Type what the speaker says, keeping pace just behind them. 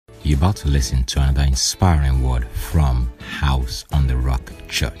You're about to listen to another inspiring word from House on the Rock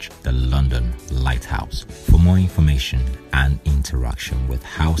Church, the London Lighthouse. For more information and interaction with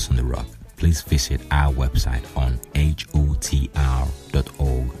House on the Rock, please visit our website on hotr.org.uk.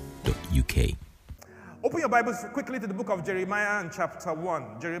 Open your Bibles quickly to the book of Jeremiah and chapter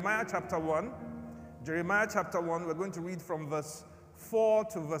 1. Jeremiah chapter 1. Jeremiah chapter 1, we're going to read from verse 4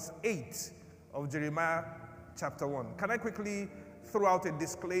 to verse 8 of Jeremiah chapter 1. Can I quickly throw out a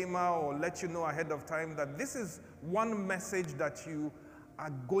disclaimer or let you know ahead of time that this is one message that you are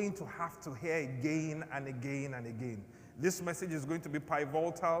going to have to hear again and again and again. This message is going to be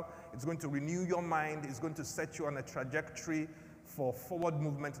pivotal. It's going to renew your mind. It's going to set you on a trajectory for forward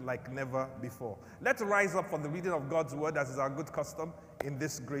movement like never before. Let's rise up for the reading of God's word, as is our good custom in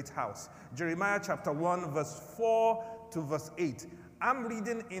this great house. Jeremiah chapter 1, verse 4 to verse 8. I'm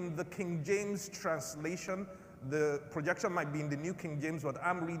reading in the King James translation. The projection might be in the New King James, but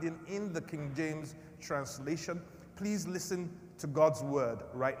I'm reading in the King James translation. Please listen to God's word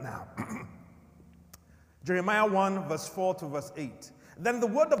right now. Jeremiah 1, verse 4 to verse 8. Then the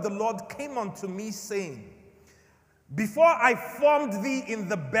word of the Lord came unto me, saying, Before I formed thee in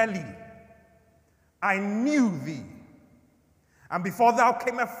the belly, I knew thee. And before thou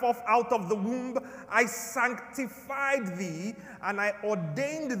camest forth out of the womb, I sanctified thee, and I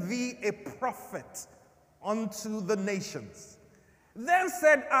ordained thee a prophet unto the nations. Then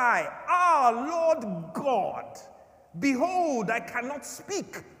said I, Lord God, behold, I cannot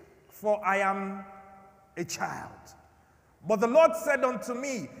speak, for I am a child. But the Lord said unto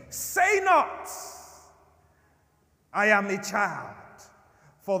me, Say not, I am a child,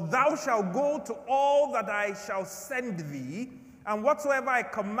 for thou shalt go to all that I shall send thee, and whatsoever I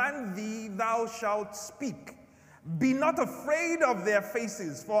command thee, thou shalt speak. Be not afraid of their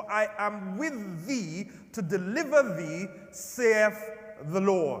faces, for I am with thee to deliver thee, saith the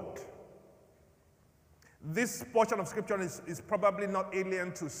Lord. This portion of scripture is probably not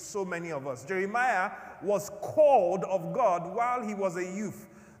alien to so many of us. Jeremiah was called of God while he was a youth.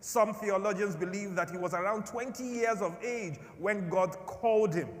 Some theologians believe that he was around 20 years of age when God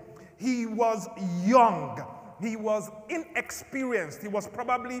called him. He was young. He was inexperienced. He was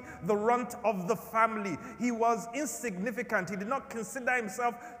probably the runt of the family. He was insignificant. He did not consider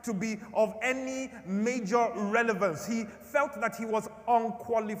himself to be of any major relevance. He felt that he was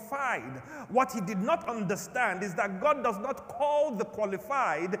unqualified. What he did not understand is that God does not call the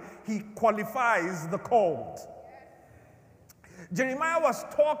qualified, he qualifies the called. Jeremiah was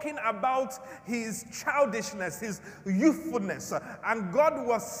talking about his childishness, his youthfulness, and God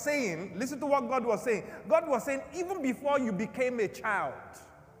was saying, listen to what God was saying. God was saying, even before you became a child,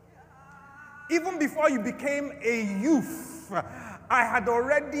 even before you became a youth, I had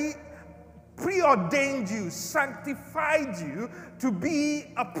already preordained you, sanctified you to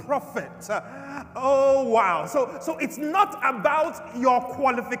be a prophet. Oh, wow. So it's not about your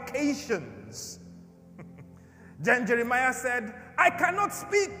qualifications. Then Jeremiah said, I cannot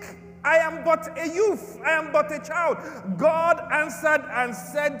speak. I am but a youth. I am but a child. God answered and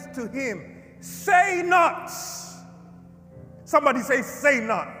said to him, Say not. Somebody say, say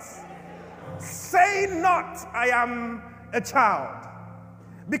not. Say not, I am a child.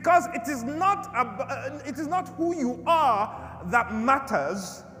 Because it is not who you are that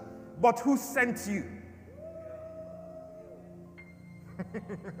matters, but who sent you.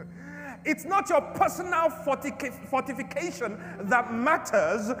 It's not your personal fortification that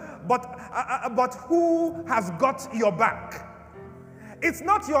matters, but who has got your back. It's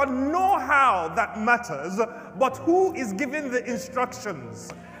not your know-how that matters, but who is giving the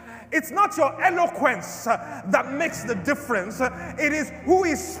instructions. It's not your eloquence that makes the difference. It is who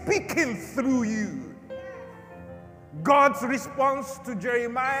is speaking through you. God's response to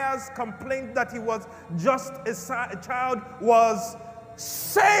Jeremiah's complaint that he was just a child was,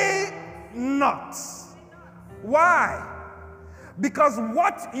 say not. Why? Because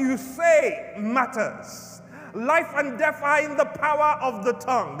what you say matters. Life and death are in the power of the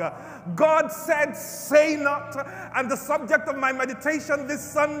tongue. God said, say not. And the subject of my meditation this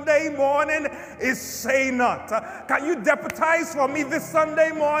Sunday morning is say not. Can you deputize for me this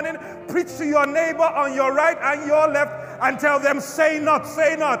Sunday morning? Preach to your neighbor on your right and your left and tell them, say not,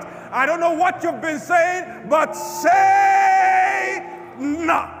 say not. I don't know what you've been saying, but say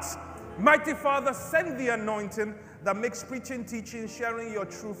not. Mighty Father, send the anointing that makes preaching, teaching, sharing your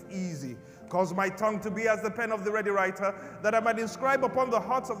truth easy. Cause my tongue to be as the pen of the ready writer, that I might inscribe upon the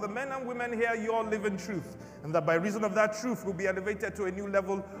hearts of the men and women here your living truth, and that by reason of that truth will be elevated to a new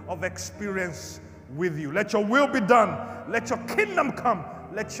level of experience with you. Let your will be done. Let your kingdom come.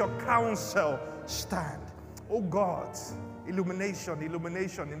 Let your counsel stand. Oh God, illumination,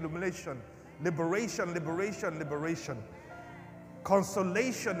 illumination, illumination, liberation, liberation, liberation,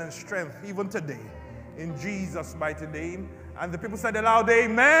 consolation and strength even today. In Jesus' mighty name. And the people said aloud,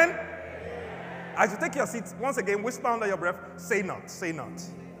 amen. As you take your seats, once again, whisper under your breath, say not, say not,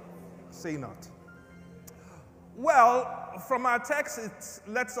 say not. Well, from our text, it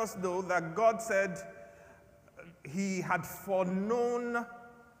lets us know that God said he had foreknown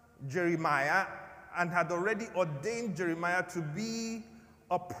Jeremiah and had already ordained Jeremiah to be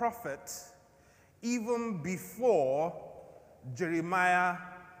a prophet even before Jeremiah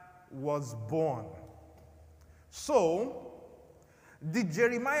was born. So, did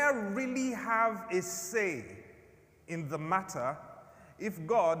Jeremiah really have a say in the matter if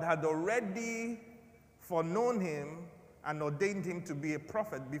God had already foreknown him and ordained him to be a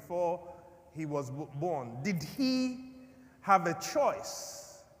prophet before he was born? Did he have a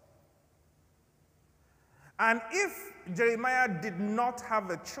choice? And if Jeremiah did not have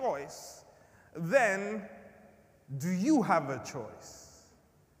a choice, then do you have a choice?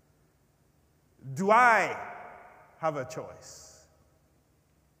 Do I have a choice?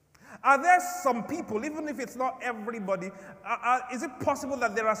 Are there some people, even if it's not everybody, is it possible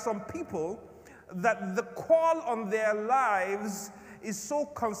that there are some people that the call on their lives is so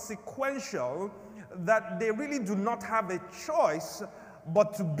consequential that they really do not have a choice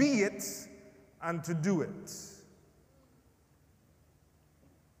but to be it and to do it?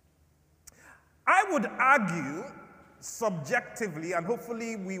 I would argue subjectively, and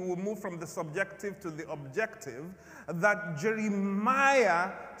hopefully we will move from the subjective to the objective, that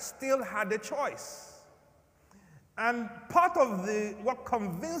Jeremiah still had a choice. And part of what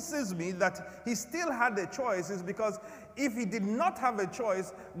convinces me that he still had a choice is because if he did not have a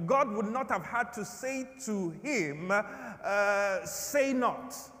choice, God would not have had to say to him, say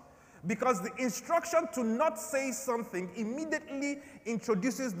not. Because the instruction to not say something immediately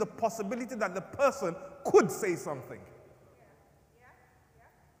introduces the possibility that the person could say something.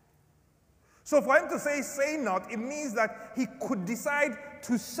 So for him to say not, it means that he could decide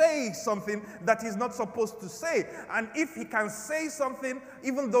to say something that he's not supposed to say. And if he can say something,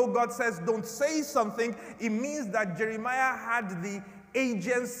 even though God says don't say something, it means that Jeremiah had the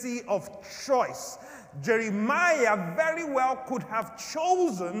agency of choice. Jeremiah very well could have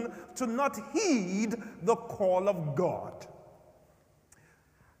chosen to not heed the call of God.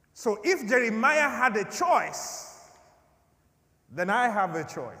 So if Jeremiah had a choice, then I have a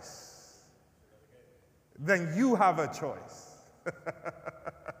choice. Then you have a choice.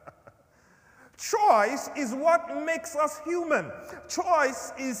 Choice is what makes us human.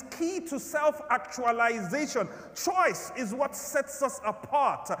 Choice is key to self-actualization. Choice is what sets us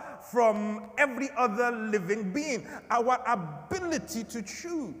apart from every other living being. Our ability to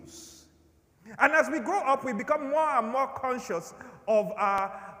choose. And as we grow up, we become more and more conscious of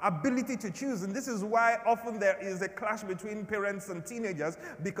our ability to choose. And this is why often there is a clash between parents and teenagers,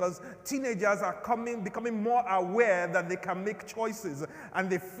 because teenagers are becoming more aware that they can make choices, and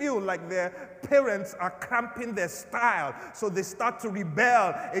they feel like their parents are cramping their style. So they start to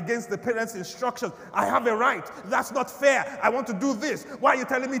rebel against the parents' instructions. I have a right. That's not fair. I want to do this. Why are you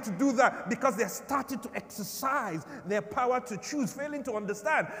telling me to do that? Because they're starting to exercise their power to choose, failing to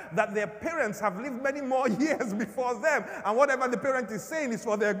understand that their parents have lived many more years before them, and whatever the parent is saying is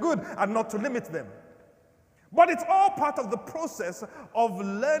for their good and not to limit them. But it's all part of the process of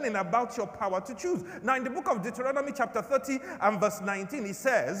learning about your power to choose. Now, in the book of Deuteronomy chapter 30 and verse 19, he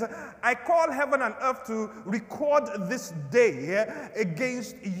says, I call heaven and earth to record this day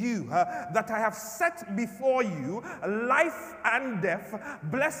against you, that I have set before you life and death,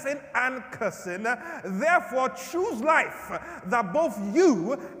 blessing and cursing. Therefore, choose life, that both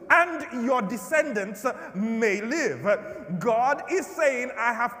you and your descendants may live. God is saying,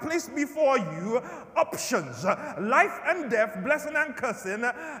 I have placed before you options, life and death, blessing and cursing.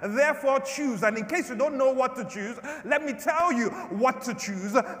 Therefore choose. And in case you don't know what to choose, let me tell you what to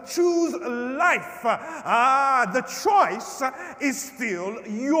choose. Choose life. The choice is still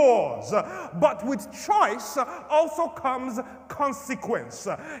yours, but with choice also comes consequence.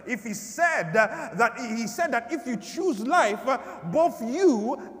 If he said that if you choose life, both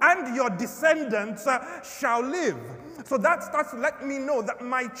you and your descendants shall live. So that starts to let me know that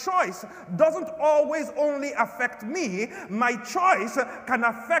my choice doesn't always only only affect me, my choice can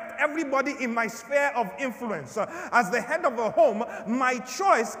affect everybody in my sphere of influence. As the head of a home, my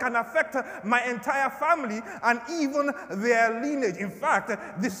choice can affect my entire family and even their lineage. In fact,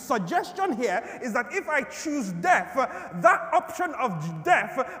 the suggestion here is that if I choose death, that option of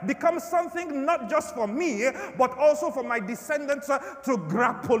death becomes something not just for me, but also for my descendants to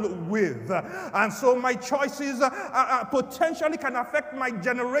grapple with. And so my choices potentially can affect my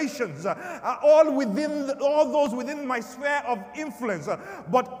generations, all those within my sphere of influence.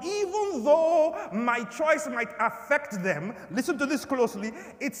 But even though my choice might affect them, listen to this closely,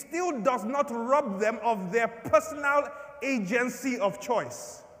 it still does not rob them of their personal agency of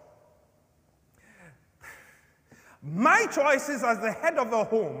choice. My choices as the head of a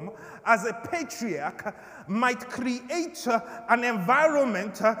home, as a patriarch, might create an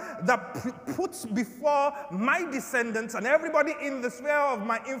environment that puts before my descendants and everybody in the sphere of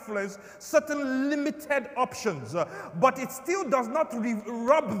my influence certain limited options. But it still does not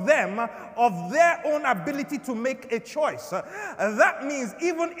rob them of their own ability to make a choice. That means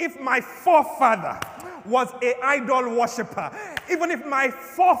even if my forefather was an idol worshiper, even if my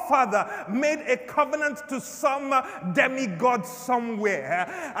forefather made a covenant to some demigod somewhere,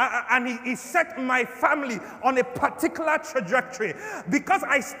 and he set my family on a particular trajectory, because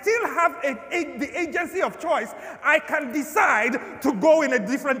I still have the agency of choice, I can decide to go in a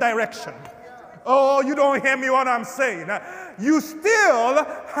different direction. Oh, you don't hear me what I'm saying. You still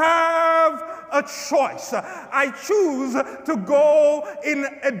have a choice. I choose to go in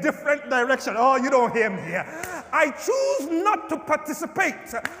a different direction. Oh, you don't hear me here. I choose not to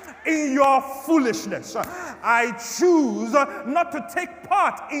participate in your foolishness. I choose not to take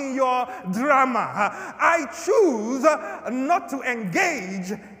part in your drama. I choose not to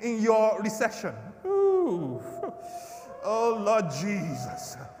engage in your recession. Ooh. Oh, Lord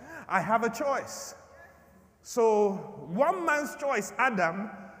Jesus. I have a choice. So one man's choice, Adam,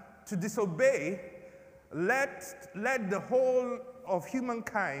 to disobey, led the whole of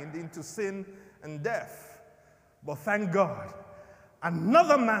humankind into sin and death. But thank God,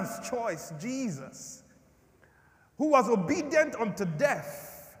 another man's choice, Jesus, who was obedient unto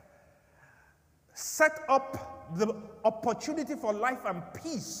death, set up the opportunity for life and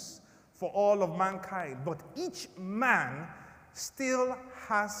peace for all of mankind. But each man still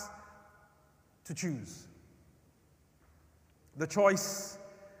has to choose. The choice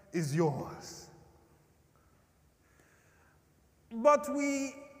is yours. But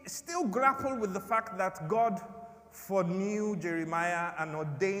we still grapple with the fact that God foreknew Jeremiah and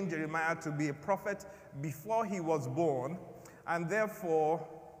ordained Jeremiah to be a prophet before he was born, and therefore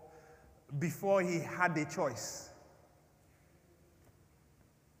before he had a choice.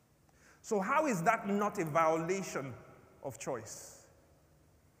 So how is that not a violation of choice?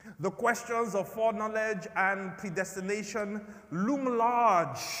 The questions of foreknowledge and predestination loom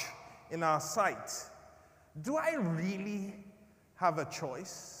large in our sight. Do I really have a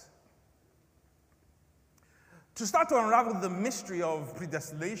choice? To start to unravel the mystery of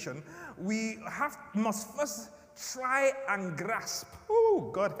predestination, we must first try and grasp, oh,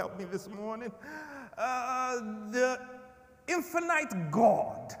 God help me this morning, the infinite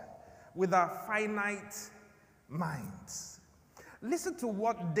God with our finite minds. Listen to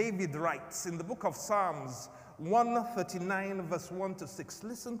what David writes in the book of Psalms 139, verse 1 to 6.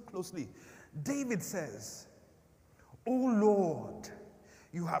 Listen closely. David says, "O Lord,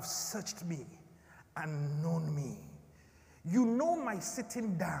 you have searched me and known me. You know my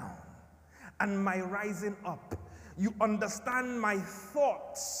sitting down and my rising up. You understand my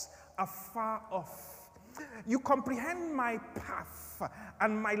thoughts afar off. You comprehend my path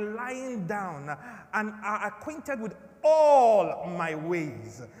and my lying down, and are acquainted with all my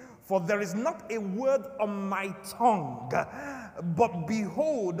ways. For there is not a word on my tongue. But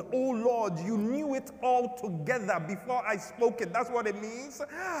behold, O Lord, you knew it all together before I spoke it." That's what it means.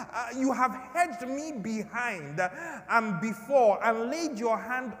 You have hedged me behind and before and laid your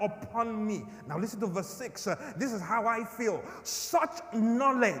hand upon me. Now listen to verse 6. This is how I feel. Such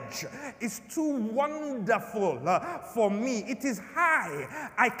knowledge is too wonderful for me. It is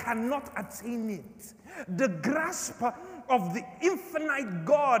high. I cannot attain it. The grasp of the infinite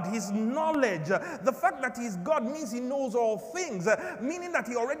God, his knowledge, the fact that he's God means he knows all things, meaning that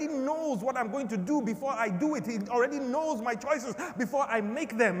he already knows what I'm going to do before I do it. He already knows my choices before I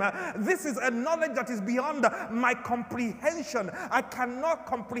make them. This is a knowledge that is beyond my comprehension. I cannot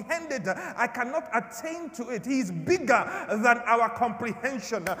comprehend it. I cannot attain to it. He's bigger than our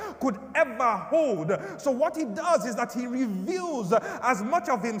comprehension could ever hold. So what he does is that he reveals as much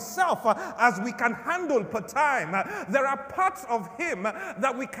of himself as we can handle per time. There are parts of him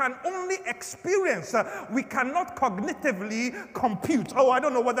that we can only experience. We cannot cognitively compute. Oh, I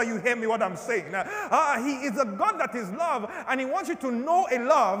don't know whether you hear me what I'm saying. He is a God that is love, and he wants you to know a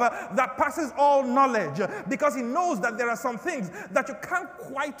love that passes all knowledge, because he knows that there are some things that you can't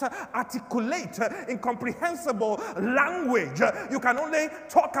quite articulate in comprehensible language. You can only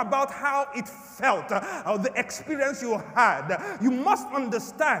talk about how it felt, the experience you had. You must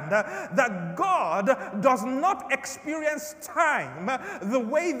understand that God does not experience time the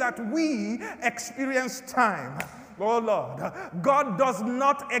way that we experience time. Oh Lord, God does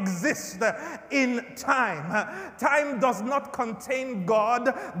not exist in time. Time does not contain God.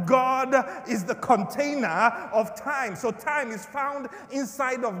 God is the container of time. So time is found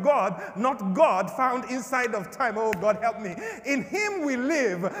inside of God, not God found inside of time. Oh God, help me. In him we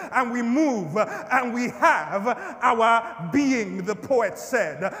live and we move and we have our being, the poet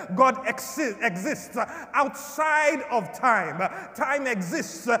said. God exists outside of time. Time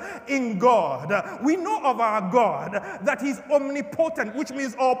exists in God. We know of our God that he's omnipotent, which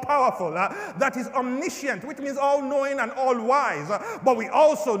means all-powerful, that he's omniscient, which means all-knowing and all-wise, but we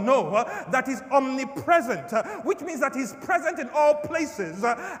also know that he's omnipresent, which means that he's present in all places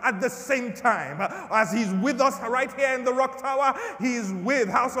at the same time. As he's with us right here in the Rock Tower, he is with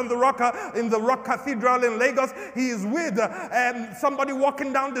House on the Rock in the Rock Cathedral in Lagos, he is with somebody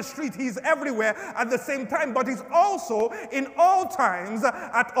walking down the street, he's everywhere at the same time, but he's also in all times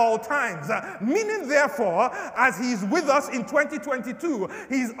at all times, meaning therefore, as he's with us in 2022,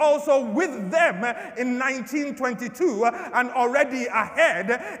 he's also with them in 1922 and already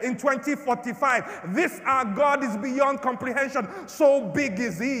ahead in 2045. This our God is beyond comprehension. So big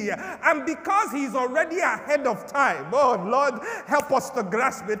is he. And because he's already ahead of time, oh Lord, help us to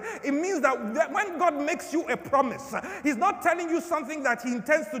grasp it. It means that when God makes you a promise, he's not telling you something that he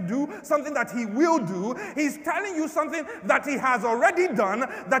intends to do, something that he will do. He's telling you something that he has already done,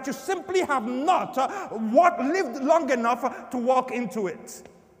 that you simply have not lived long enough to walk into it.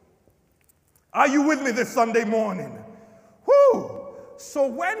 Are you with me this Sunday morning? Whew. So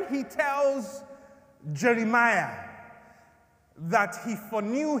when he tells Jeremiah that he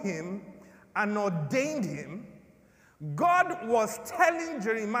foreknew him and ordained him, God was telling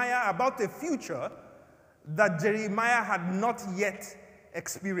Jeremiah about a future that Jeremiah had not yet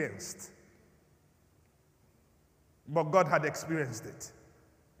experienced. But God had experienced it.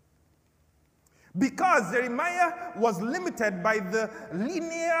 Because Jeremiah was limited by the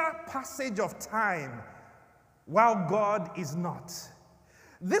linear passage of time, while God is not.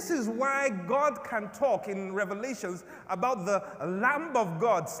 This is why God can talk in Revelations about the Lamb of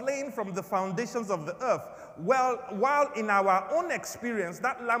God slain from the foundations of the earth. Well, while in our own experience,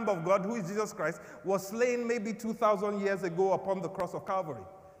 that Lamb of God, who is Jesus Christ, was slain maybe 2,000 years ago upon the cross of Calvary.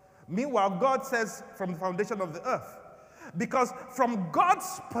 Meanwhile, God says from the foundation of the earth. Because from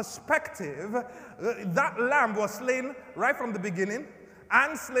God's perspective, that lamb was slain right from the beginning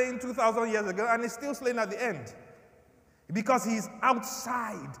and slain 2,000 years ago, and is still slain at the end. Because he's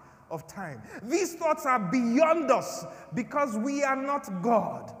outside of time. These thoughts are beyond us because we are not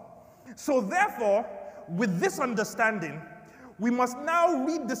God. So therefore, with this understanding, we must now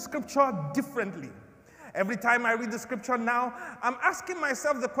read the scripture differently. Every time I read the scripture now, I'm asking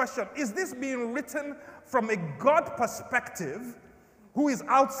myself the question, is this being written from a God perspective who is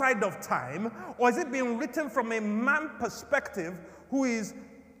outside of time, or is it being written from a man perspective who is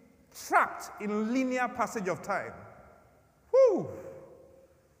trapped in linear passage of time? Whew.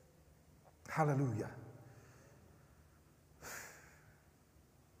 Hallelujah.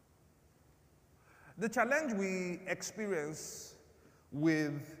 The challenge we experience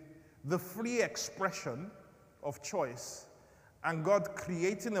with the free expression of choice and God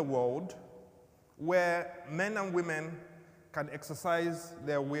creating a world where men and women can exercise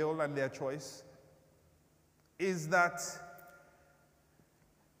their will and their choice is that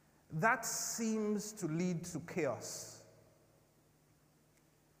seems to lead to chaos.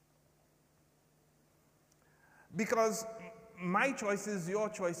 Because my choices, your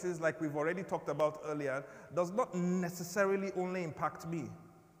choices, like we've already talked about earlier, does not necessarily only impact me.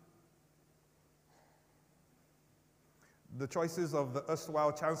 The choices of the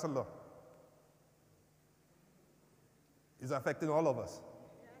erstwhile chancellor is affecting all of us.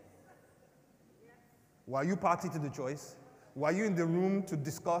 Were you party to the choice? Were you in the room to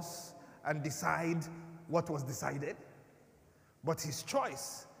discuss and decide what was decided? But his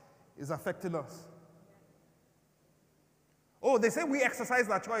choice is affecting us. Oh, they say we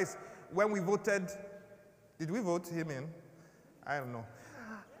exercised our choice when we voted. Did we vote him in? I don't know.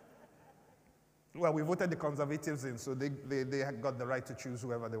 Well, we voted the Conservatives in, so they got the right to choose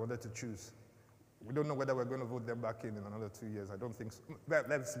whoever they wanted to choose. We don't know whether we're going to vote them back in another 2 years. I don't think so.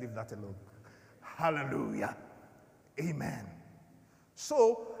 Let's leave that alone. Hallelujah. Amen.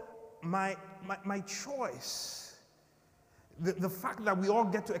 So, my choice, the fact that we all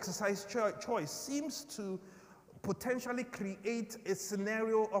get to exercise choice seems to potentially create a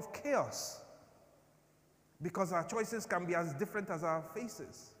scenario of chaos, because our choices can be as different as our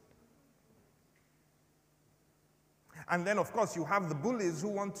faces. And then, of course, you have the bullies who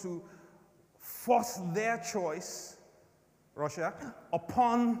want to force their choice, Russia,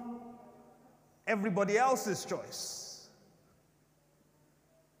 upon everybody else's choice.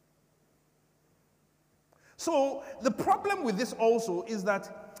 So the problem with this also is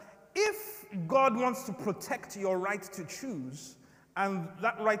that if God wants to protect your right to choose, and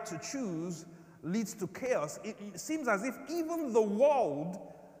that right to choose leads to chaos, it seems as if even the world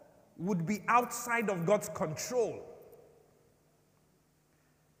would be outside of God's control.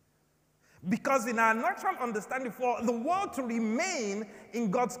 Because in our natural understanding, for the world to remain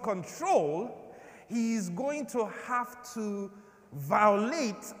in God's control, He is going to have to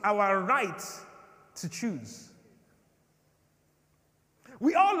violate our right to choose.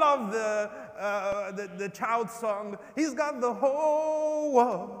 We all love the child song, He's got the whole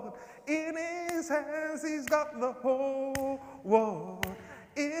world in His hands, He's got the whole world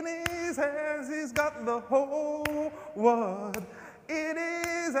in His hands, He's got the whole world. It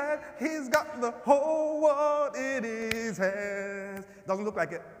is, and He's got the whole world in His hands. Doesn't look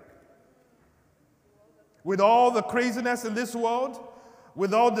like it. With all the craziness in this world,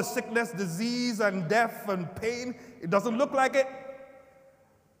 with all the sickness, disease, and death and pain, it doesn't look like it.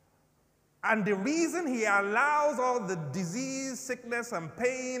 And the reason He allows all the disease, sickness, and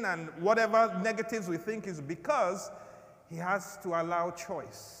pain, and whatever negatives we think is because He has to allow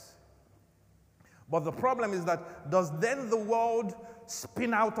choice. But the problem is that, does then the world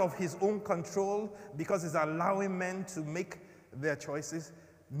spin out of His own control because He's allowing men to make their choices?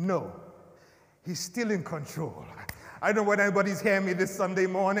 No. He's still in control. I don't know whether anybody's hearing me this Sunday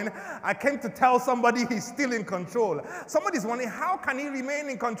morning. I came to tell somebody He's still in control. Somebody's wondering, how can He remain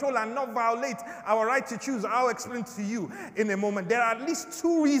in control and not violate our right to choose? I'll explain to you in a moment. There are at least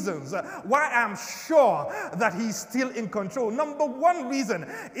two reasons why I'm sure that He's still in control. Number one reason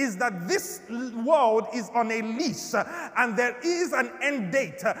is that this world is on a lease, and there is an end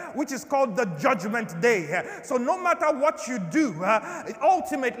date, which is called the judgment day. So no matter what you do,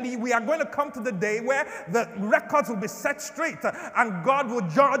 ultimately we are going to come to the day where the records will be set straight, and God will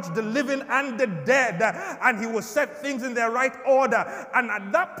judge the living and the dead, and He will set things in their right order. And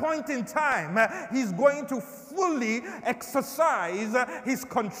at that point in time, He's going to fully exercise His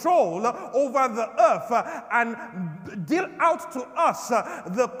control over the earth and deal out to us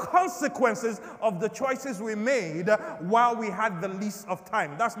the consequences of the choices we made while we had the lease of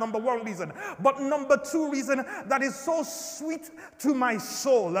time. That's number one reason. But number two reason that is so sweet to my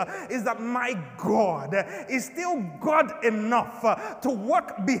soul is that my God is still God enough to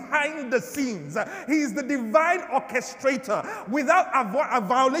work behind the scenes. He is the divine orchestrator without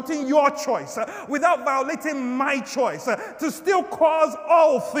violating your choice, without violating my choice, to still cause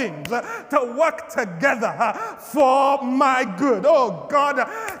all things to work together for my good. Oh God,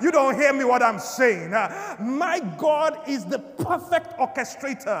 you don't hear me what I'm saying. My God is the perfect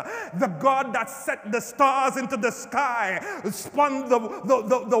orchestrator, the God that set the stars into the sky, spun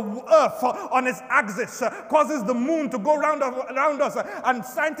the earth on its axis, causes the moon to go around us, and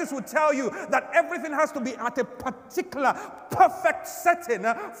scientists will tell you that everything has to be at a particular perfect setting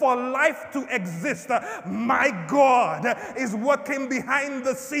for life to exist. My God is working behind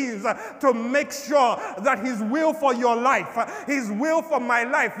the scenes to make sure that His will for your life, His will for my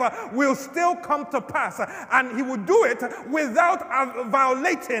life will still come to pass, and He will do it without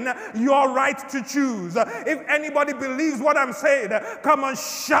violating your right to choose. If anybody believes what I'm saying, come on,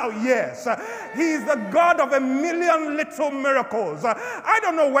 shout yes. He is the God of a million little miracles. I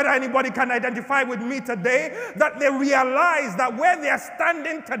don't know whether anybody can identify with me today that they realize that where they are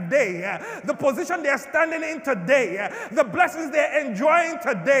standing today, the position they are standing in today, the blessings they're enjoying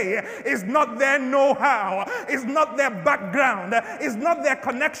today is not their know-how, is not their background, is not their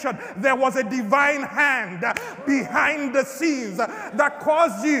connection. There was a divine hand behind the scenes that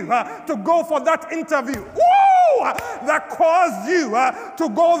caused you to go for that interview. Woo! That caused you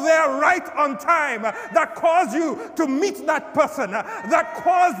to go there right on time, that caused you to meet that person, that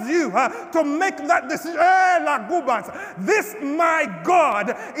caused you to make that decision. This, my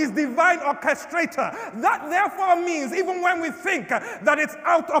God, is divine orchestrator. That therefore means even when we think that it's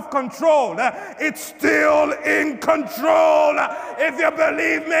out of control, it's still in control. If you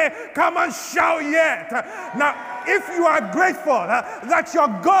believe me, come and shout yet. Now, If you are grateful that your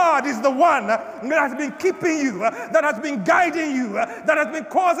God is the one that has been keeping you, that has been guiding you, that has been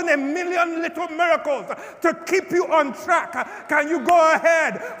causing a million little miracles to keep you on track, can you go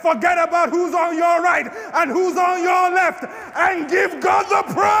ahead, forget about who's on your right and who's on your left, and give God the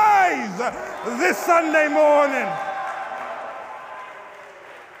praise this Sunday morning?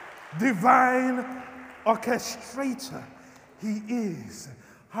 Divine orchestrator he is.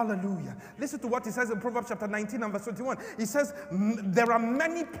 Hallelujah. Listen to what he says in Proverbs chapter 19 and verse 21. He says, there are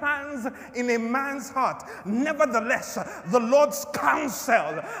many plans in a man's heart. Nevertheless, the Lord's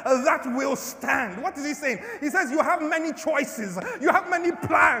counsel that will stand. What is he saying? He says, you have many choices. You have many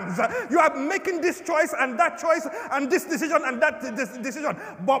plans. You are making this choice and that choice and this decision and that decision.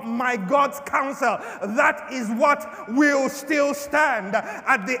 But my God's counsel, that is what will still stand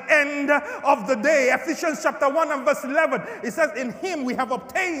at the end of the day. Ephesians chapter 1 and verse 11. It says, in him we have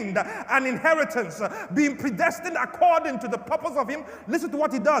obtained an inheritance, being predestined according to the purpose of him. Listen to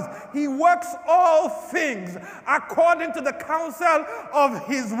what he does. He works all things according to the counsel of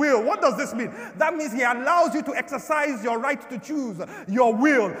his will. What does this mean? That means he allows you to exercise your right to choose your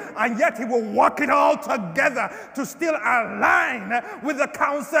will, and yet he will work it all together to still align with the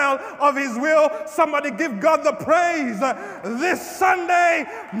counsel of his will. Somebody give God the praise this Sunday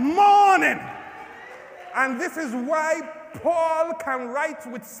morning. And this is why Paul can write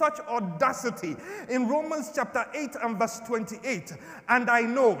with such audacity in Romans chapter 8 and verse 28. And I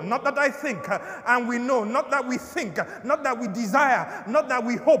know, not that I think, and we know, not that we think, not that we desire, not that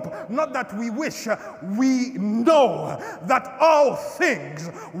we hope, not that we wish, we know that all things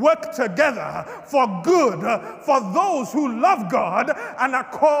work together for good for those who love God and are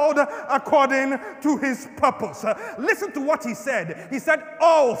called according to his purpose. Listen to what he said. He said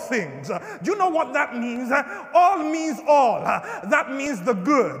all things. Do you know what that means? All means all. That means the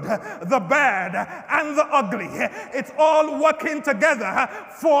good, the bad, and the ugly. It's all working together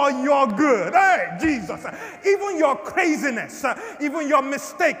for your good. Hey, Jesus. Even your craziness, even your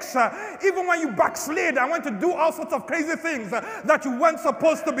mistakes, even when you backslid and went to do all sorts of crazy things that you weren't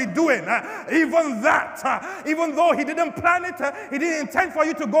supposed to be doing, even that, even though he didn't plan it, he didn't intend for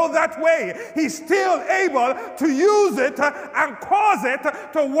you to go that way, he's still able to use it and cause it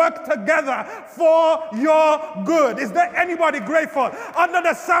to work together for your good. Is there anybody grateful under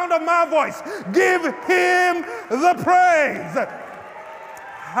the sound of my voice? Give him the praise.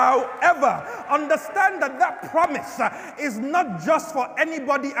 However, understand that that promise is not just for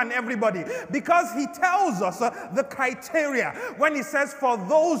anybody and everybody, because he tells us the criteria when he says, for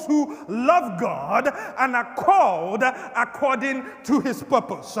those who love God and are called according to his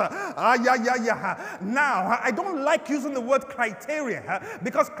purpose. Now, I don't like using the word criteria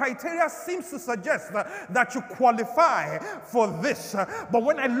because criteria seems to suggest that you qualify for this. But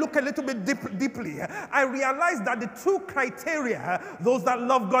when I look a little bit deeply, I realize that the two criteria, those that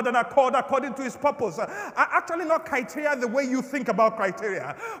love God and are called according to his purpose, are actually not criteria the way you think about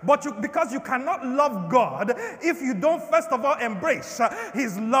criteria. But because you cannot love God if you don't first of all embrace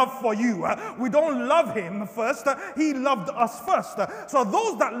his love for you. We don't love him first. He loved us first. So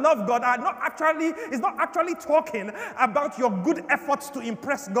those that love God is not actually talking about your good efforts to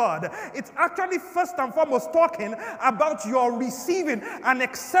impress God. It's actually first and foremost talking about your receiving and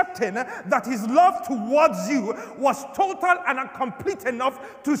accepting that his love towards you was total and complete enough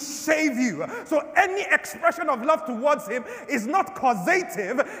to save you. So any expression of love towards him is not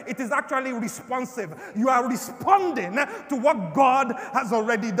causative, it is actually responsive. You are responding to what God has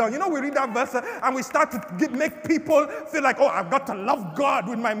already done. You know, we read that verse and we start to make people feel like, oh, I've got to love God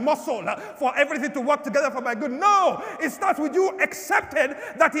with my muscle for everything to work together for my good. No, it starts with you accepting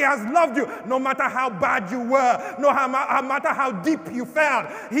that he has loved you. No matter how bad you were, no matter how deep you fell,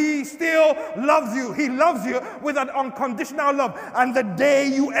 he still loves you. He loves you with an unconditional love. And the day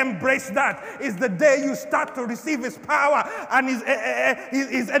you embrace that is the day you start to receive his power and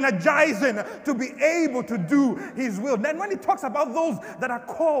his energizing to be able to do his will. Then when he talks about those that are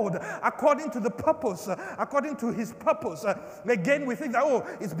called according to the purpose, according to his purpose, again we think that, oh,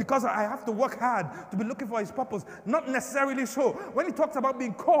 it's because I have to work hard to be looking for his purpose. Not necessarily so. When he talks about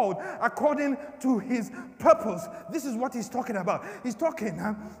being called according to his purpose, this is what he's talking about. He's talking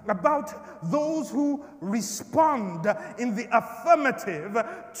about those who respond in the affirmative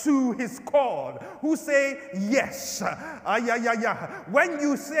to his call, who say yes. When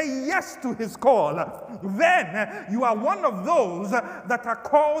you say yes to his call, then you are one of those that are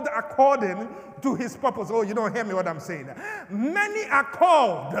called according to his purpose. Oh, you don't hear me what I'm saying. Many are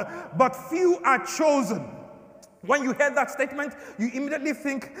called, but few are chosen. When you hear that statement, you immediately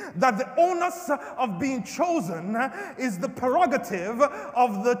think that the onus of being chosen is the prerogative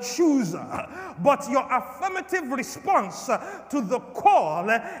of the chooser. But your affirmative response to the call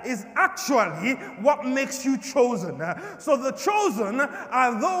is actually what makes you chosen. So the chosen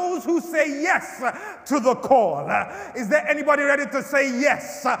are those who say yes to the call. Is there anybody ready to say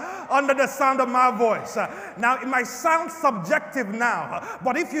yes under the sound of my voice? Now, it might sound subjective now,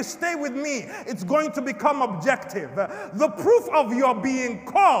 but if you stay with me, it's going to become objective. The proof of your being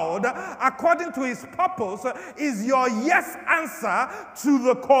called according to his purpose is your yes answer to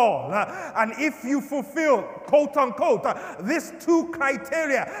the call. And if you fulfill, quote unquote, these two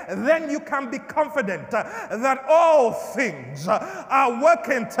criteria, then you can be confident that all things are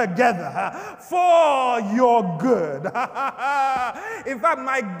working together for your good. In fact,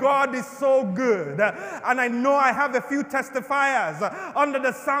 my God is so good. And I know I have a few testifiers under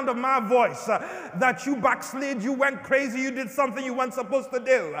the sound of my voice that you backslid, you went crazy, you did something you weren't supposed to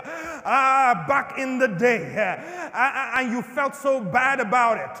do back in the day, and you felt so bad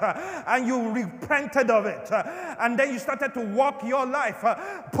about it, and you repented of it, and then you started to walk your life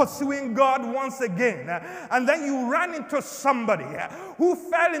pursuing God once again, and then you ran into somebody who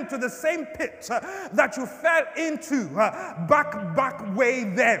fell into the same pit that you fell into back way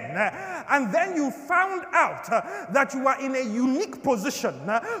then, and then you found out that you are in a unique position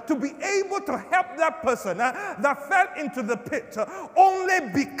to be able to help that person that fell into the pit only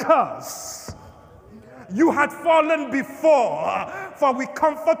because you had fallen before. For we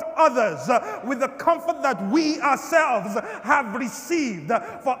comfort others with the comfort that we ourselves have received.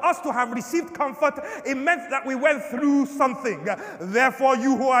 For us to have received comfort, it meant that we went through something. Therefore,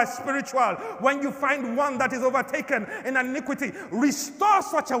 you who are spiritual, when you find one that is overtaken in iniquity, restore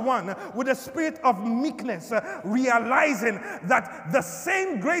such a one with a spirit of meekness, realizing that the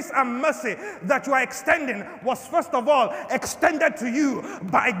same grace and mercy that you are extending was first of all extended to you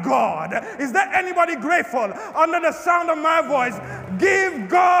by God. Is there anybody grateful under the sound of my voice? Give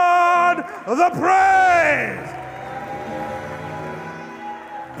God the praise.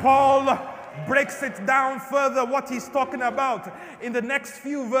 Paul breaks it down further what he's talking about in the next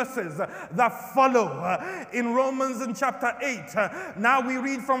few verses that follow in Romans in chapter 8. Now we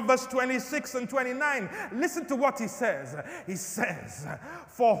read from verse 26 and 29. Listen to what he says. He says,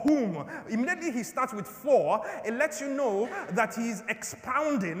 for whom, immediately he starts with for, it lets you know that he's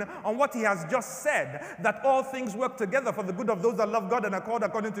expounding on what he has just said, that all things work together for the good of those that love God and are called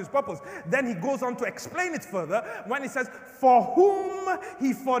according to his purpose. Then he goes on to explain it further when he says, for whom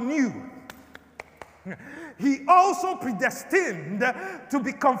he foreknew, he also predestined to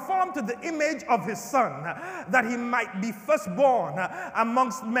be conformed to the image of his Son, that he might be firstborn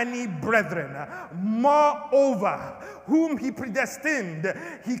amongst many brethren. Moreover, whom he predestined,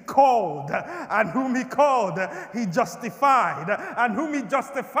 he called, and whom he called, he justified, and whom he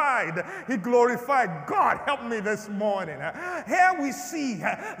justified, he glorified. God, help me this morning. Here we see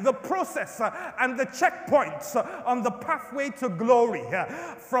the process and the checkpoints on the pathway to glory,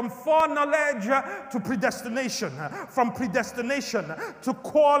 from foreknowledge to predestination, from predestination to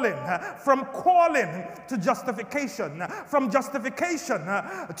calling, from calling to justification, from justification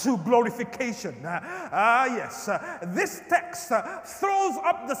to glorification. Yes, this text throws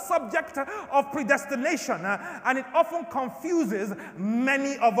up the subject of predestination, and it often confuses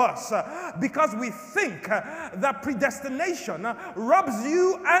many of us because we think that predestination robs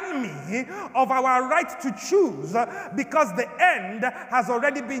you and me of our right to choose because the end has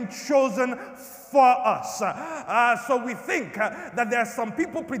already been chosen for us. So we think that there are some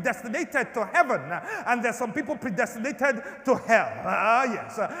people predestinated to heaven and there are some people predestinated to hell.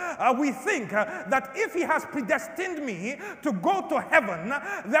 Yes. We think that if he has predestined me to go to heaven,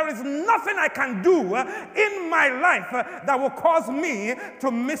 there is nothing I can do in my life that will cause me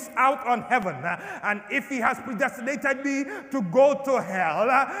to miss out on heaven. And if he has predestinated me to go to hell,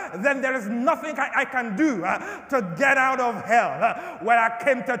 then there is nothing I can do to get out of hell. Well, I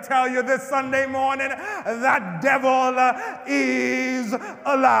came to tell you this Sunday morning, that devil is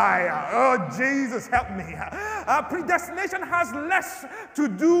a liar. Oh, Jesus, help me. Predestination has less to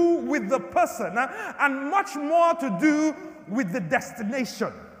do with the person and much more to do with the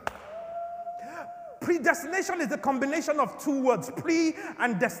destination. Predestination is the combination of two words, pre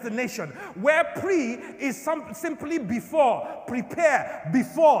and destination, where pre is simply before, prepare,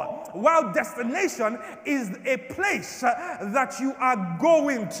 before, while destination is a place that you are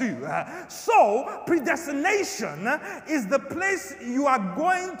going to. So, predestination is the place you are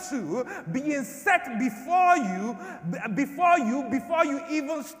going to being set before you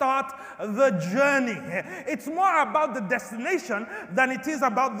even start the journey. It's more about the destination than it is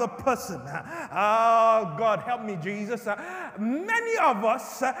about the person. Oh, God, help me, Jesus. Many of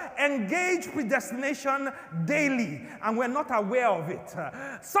us engage predestination daily, and we're not aware of it.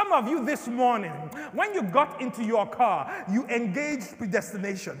 Some of you this morning, when you got into your car, you engaged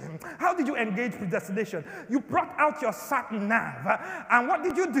predestination. How did you engage predestination? You brought out your sat nav, and what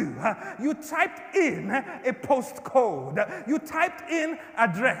did you do? You typed in a postcode. You typed in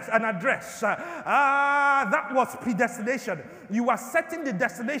an address. That was predestination. You were setting the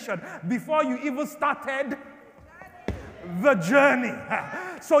destination before you even started the journey.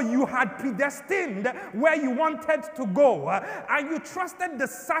 So you had predestined where you wanted to go, and you trusted the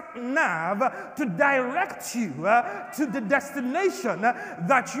sat nav to direct you to the destination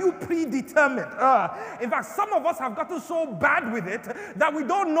that you predetermined. In fact, some of us have gotten so bad with it that we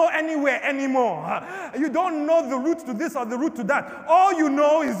don't know anywhere anymore. You don't know the route to this or the route to that. All you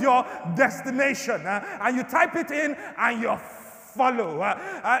know is your destination, and you type it in and you're follow.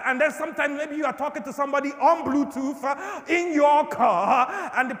 And then sometimes maybe you are talking to somebody on Bluetooth in your car,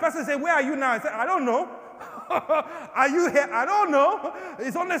 and the person says, "Where are you now?" I say, "I don't know." Are you here? I don't know.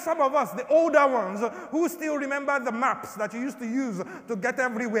 It's only some of us, the older ones, who still remember the maps that you used to use to get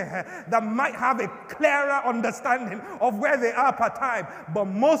everywhere, that might have a clearer understanding of where they are per time. But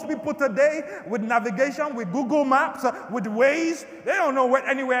most people today, with navigation, with Google Maps, with Waze, they don't know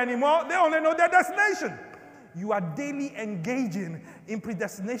anywhere anymore. They only know their destination. You are daily engaging in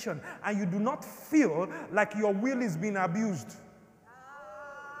predestination, and you do not feel like your will is being abused.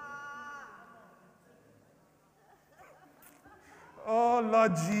 Oh,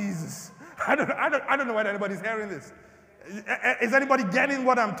 Lord Jesus. I don't know whether anybody's hearing this. Is anybody getting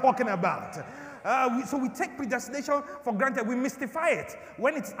what I'm talking about? So we take predestination for granted. We mystify it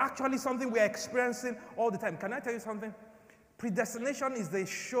when it's actually something we're experiencing all the time. Can I tell you something? Predestination is the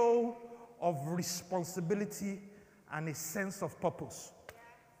show of responsibility and a sense of purpose.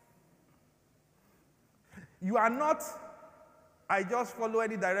 You are not, I just follow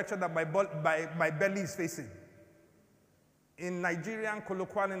any direction that my belly is facing. In Nigerian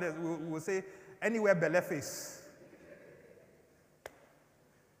colloquial, we will say, anywhere belly face.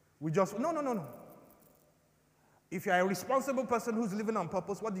 We just, no. If you are a responsible person who's living on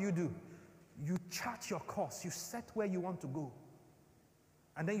purpose, what do? You chart your course. You set where you want to go.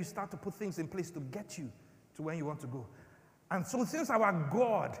 And then you start to put things in place to get you to where you want to go. And so since our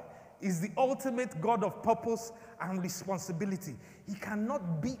God is the ultimate God of purpose and responsibility, he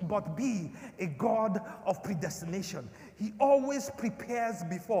cannot be a God of predestination. He always prepares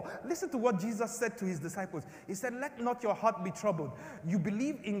before. Listen to what Jesus said to his disciples. He said, "Let not your heart be troubled. You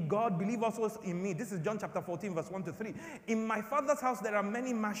believe in God, believe also in me." This is John chapter 14, verse 1 to 3. "In my Father's house there are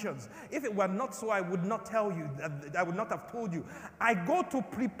many mansions. If it were not so, I would not tell you. I would not have told you. I go to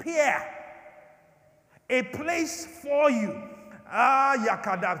prepare a place for you."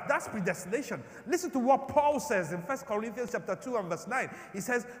 Yakada, that's predestination. Listen to what Paul says in 1 Corinthians chapter 2 and verse 9. He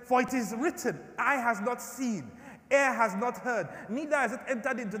says, "For it is written, eye has not seen, ear has not heard, neither has it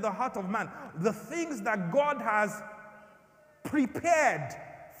entered into the heart of man, the things that God has prepared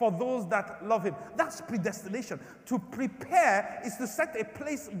for those that love him." That's predestination. To prepare is to set a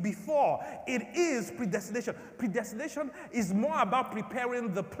place before. It is predestination. Predestination is more about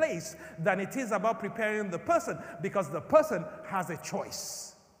preparing the place than it is about preparing the person, because the person has a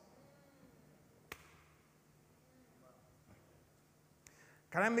choice.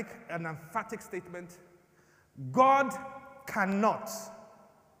 Can I make an emphatic statement? God cannot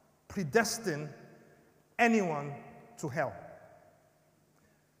predestine anyone to hell.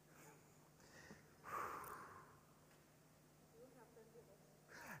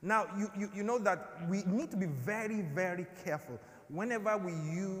 Now, you know that we need to be very, very careful whenever we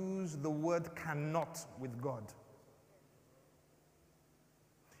use the word "cannot" with God.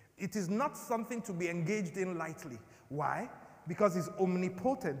 It is not something to be engaged in lightly. Why? Because he's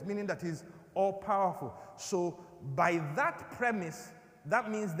omnipotent, meaning that he's all-powerful. So by that premise, that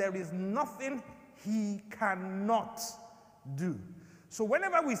means there is nothing he cannot do. So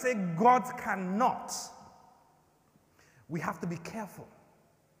whenever we say God cannot, we have to be careful.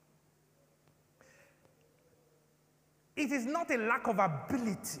 It is not a lack of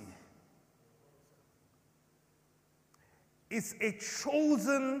ability. It's a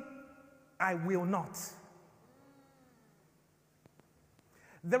chosen, "I will not."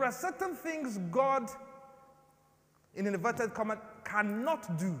 There are certain things God, in inverted commas,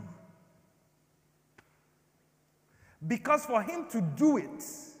 cannot do. Because for him to do it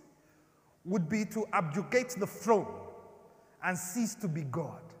would be to abdicate the throne and cease to be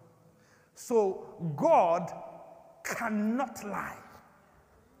God. So God cannot lie.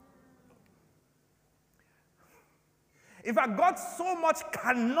 In fact, God so much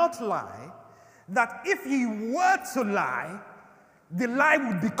cannot lie that if he were to lie, the lie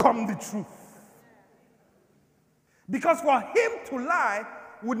would become the truth. Because for him to lie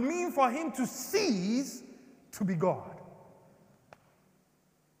would mean for him to cease to be God.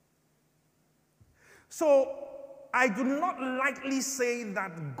 So, I do not lightly say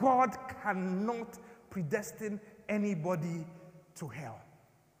that God cannot predestine anybody to hell.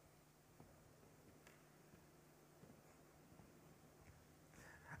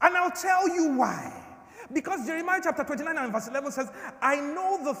 And I'll tell you why. Because Jeremiah chapter 29 and verse 11 says, I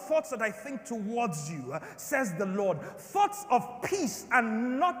know the thoughts that I think towards you, says the Lord, thoughts of peace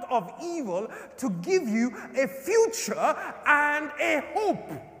and not of evil, to give you a future and a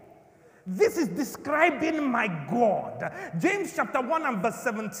hope. This is describing my God. James chapter 1 and verse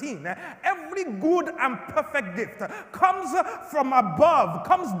 17. Every good and perfect gift comes from above,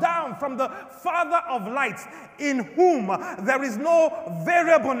 comes down from the Father of lights, in whom there is no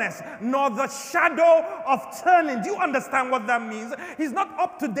variableness, nor the shadow of turning. Do you understand what that means? He's not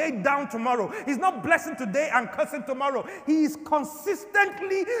up today, down tomorrow. He's not blessing today and cursing tomorrow. He is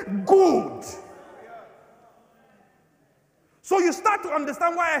consistently good. So you start to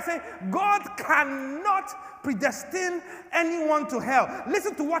understand why I say God cannot predestine anyone to hell.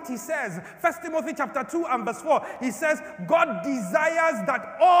 Listen to what he says. 1 Timothy chapter 2 and verse 4. He says, God desires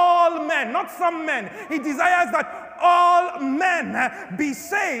that all men, not some men, he desires that all men be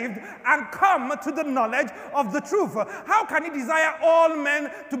saved and come to the knowledge of the truth. How can he desire all men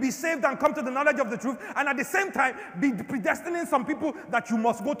to be saved and come to the knowledge of the truth, and at the same time be predestining some people that you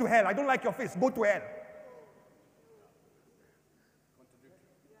must go to hell? I don't like your face. Go to hell.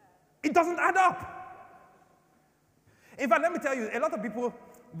 It doesn't add up. In fact, let me tell you, a lot of people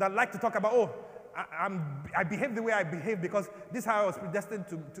that like to talk about, oh, I behave the way I behave because this is how I was predestined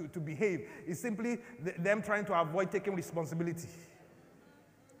to behave, is simply them trying to avoid taking responsibility.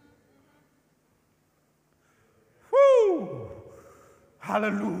 Woo!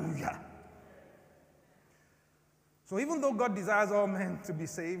 Hallelujah. So even though God desires all men to be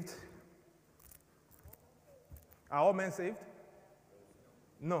saved, are all men saved?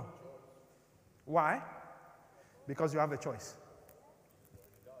 No. Why? Because you have a choice.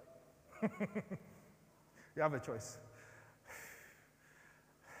 You have a choice.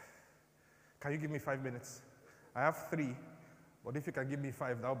 Can you give me 5 minutes? I have 3, but if you can give me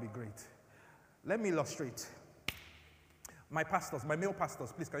 5, that would be great. Let me illustrate. My pastors, my male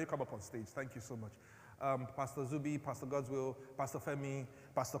pastors, please, can you come up on stage? Thank you so much. Pastor Zubi, Pastor Godswill, Pastor Femi,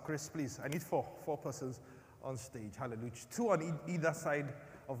 Pastor Chris, please. I need 4 persons on stage. Hallelujah. 2 on either side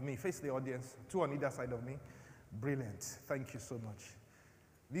of me. Face the audience. 2 on either side of me. Brilliant. Thank you so much.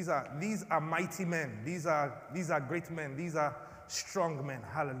 These are mighty men. These are great men. These are strong men.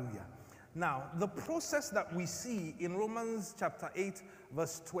 Hallelujah. Now, the process that we see in Romans chapter 8,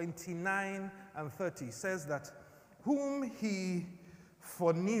 verse 29 and 30 says that whom he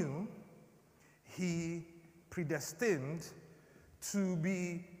foreknew, he predestined to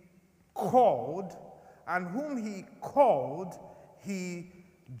be called, and whom he called, he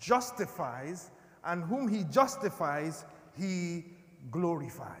justifies, and whom he justifies, he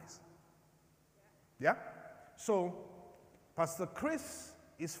glorifies. Yeah? So, Pastor Chris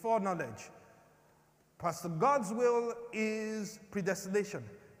is foreknowledge. Pastor Godswill is predestination.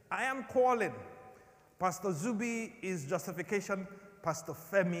 I am calling. Pastor Zubi is justification. Pastor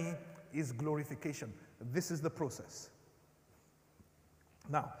Femi is glorification. This is the process.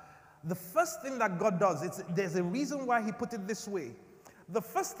 Now, the first thing that God does, there's a reason why he put it this way. The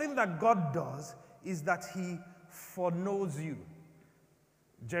first thing that God does is that he foreknows you.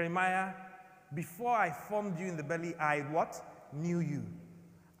 Jeremiah, before I formed you in the belly, I what? Knew you.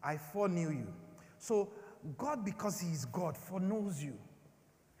 I foreknew you. So God, because he is God, foreknows you.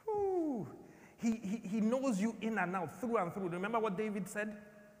 Ooh. He knows you in and out, through and through. Remember what David said?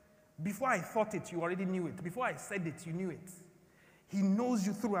 Before I thought it, you already knew it. Before I said it, you knew it. He knows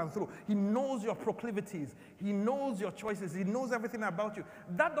you through and through. He knows your proclivities. He knows your choices. He knows everything about you.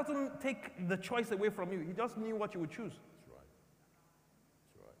 That doesn't take the choice away from you. He just knew what you would choose. That's right.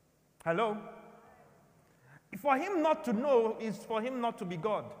 That's right. Hello? For him not to know is for him not to be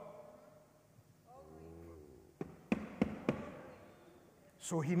God.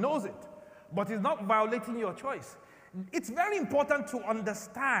 So he knows it, but he's not violating your choice. It's very important to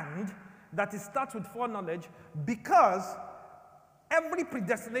understand that it starts with foreknowledge, because every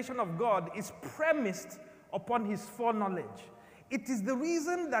predestination of God is premised upon his foreknowledge. It is the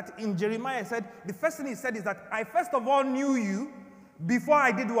reason that in Jeremiah said, the first thing he said is that I first of all knew you before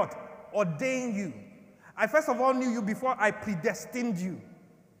I did what? Ordained you. I first of all knew you before I predestined you.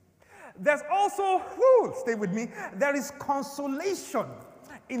 There's also, stay with me, there is consolation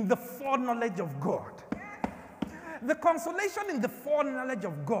in the foreknowledge of God. The consolation in the foreknowledge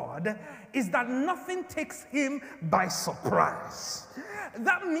of God is that nothing takes him by surprise.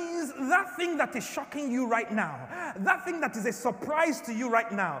 That means that thing that is shocking you right now, that thing that is a surprise to you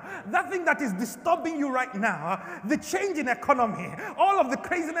right now, that thing that is disturbing you right now, the change in economy, all of the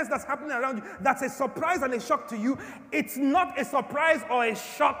craziness that's happening around you, that's a surprise and a shock to you. It's not a surprise or a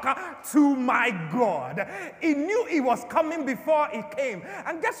shock to my God. He knew it was coming before it came.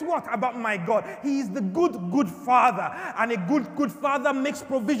 And guess what about my God? He is the good Father. And a good Father makes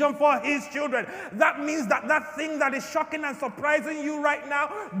provision for his children. That means that that thing that is shocking and surprising you right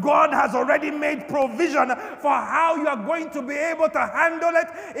now, God has already made provision for how you are going to be able to handle it.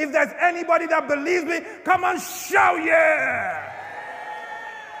 If there's anybody that believes me, come on, shout yeah!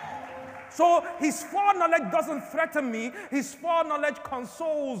 So his foreknowledge doesn't threaten me. His foreknowledge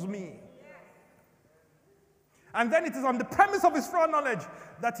consoles me. And then it is on the premise of his foreknowledge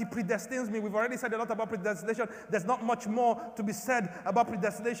that he predestines me. We've already said a lot about predestination. There's not much more to be said about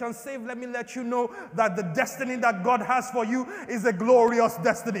predestination, save let me let you know that the destiny that God has for you is a glorious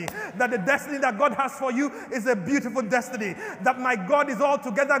destiny. That the destiny that God has for you is a beautiful destiny. That my God is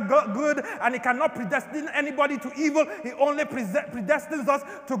altogether good and he cannot predestine anybody to evil. He only predestines us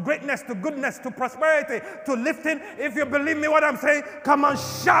to greatness, to goodness, to prosperity, to lifting. If you believe me what I'm saying, come on,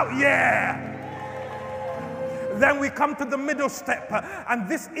 shout yeah! Then we come to the middle step, and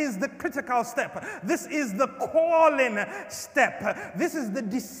this is the critical step. This is the calling step. This is the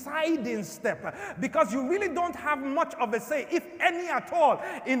deciding step, because you really don't have much of a say, if any at all,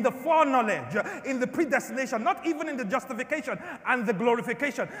 in the foreknowledge, in the predestination, not even in the justification and the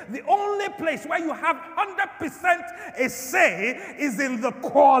glorification. The only place where you have 100% a say is in the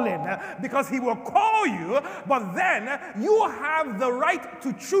calling, because he will call you, but then you have the right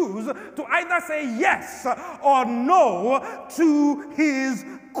to choose to either say yes or no to his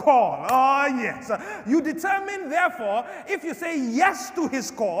call. Oh, yes. You determine, therefore, if you say yes to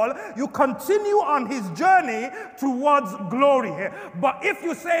his call, you continue on his journey towards glory. But if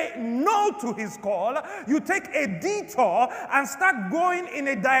you say no to his call, you take a detour and start going in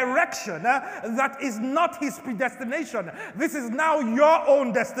a direction that is not his predestination. This is now your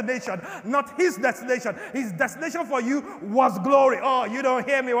own destination, not his destination. His destination for you was glory. Oh, you don't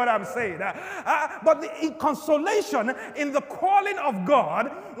hear me what I'm saying. But the consolation in the calling of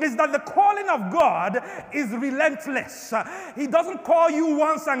God is that the calling of God is relentless. He doesn't call you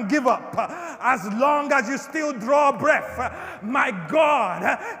once and give up. As long as you still draw breath, my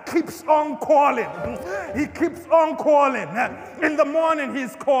God keeps on calling. He keeps on calling. In the morning,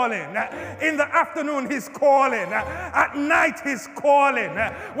 he's calling. In the afternoon, he's calling. At night, he's calling.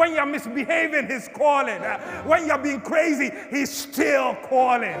 When you're misbehaving, he's calling. When you're being crazy, he's still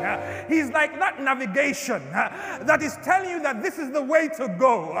calling. He's like that navigation that is telling you that this is the way to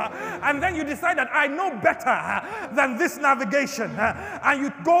go. And then you decide that I know better than this navigation. And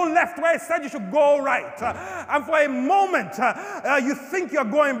you go left where it said you should go right. And for a moment, you think you're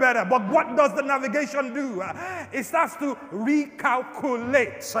going better. But what does the navigation do? It starts to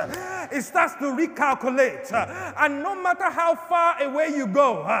recalculate. It starts to recalculate. And no matter how far away you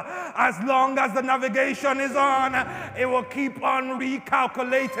go, as long as the navigation is on, it will keep on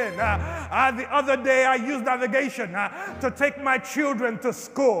recalculating. The other day, I used navigation to take my children to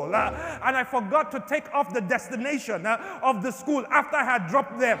school. And I forgot to take off the destination of the school after I had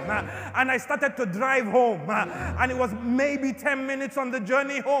dropped them. And I started to drive home. And it was maybe 10 minutes on the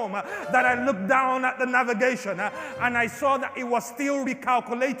journey home that I looked down at the navigation and I saw that it was still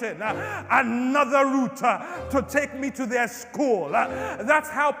recalculating another route to take me to their school. That's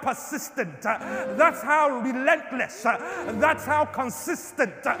how persistent, that's how relentless, that's how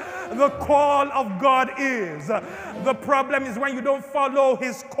consistent the call of God is. The problem is when you don't follow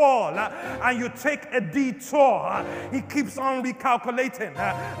his call and you take a detour, he keeps on recalculating.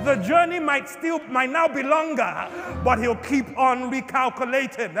 The journey might now be longer, but he'll keep on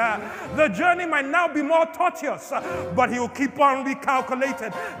recalculating. The journey might now be more tortuous, but he'll keep on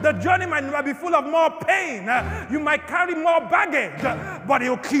recalculating. The journey might be full of more pain. You might carry more baggage, but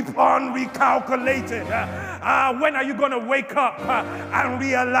he'll keep on recalculating. When are you going to wake up and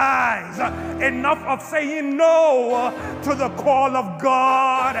realize enough of saying no to the call of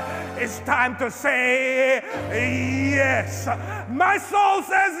God? It's time to say yes. My soul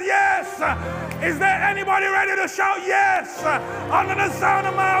says yes. Is there anybody ready to shout yes under the sound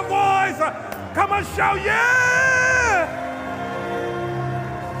of my voice? Come on, shout yeah!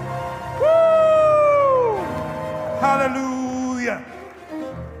 Woo! Hallelujah.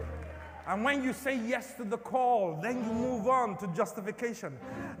 And when you say yes to the call, then you move on to justification.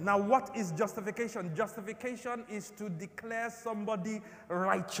 Now, what is justification? Justification is to declare somebody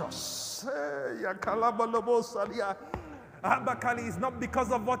righteous. Habakali is not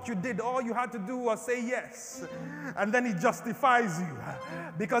because of what you did. All you had to do was say yes. And then he justifies you.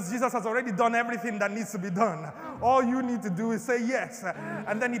 Because Jesus has already done everything that needs to be done. All you need to do is say yes.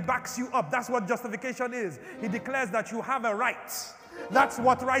 And then he backs you up. That's what justification is. He declares that you have a right. That's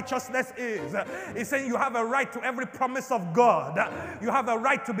what righteousness is. He's saying you have a right to every promise of God. You have a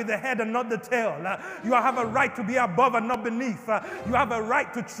right to be the head and not the tail. You have a right to be above and not beneath. You have a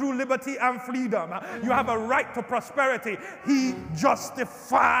right to true liberty and freedom. You have a right to prosperity. He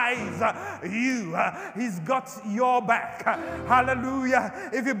justifies you. He's got your back. Hallelujah.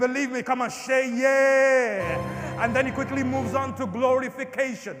 If you believe me, come and say yeah. And then he quickly moves on to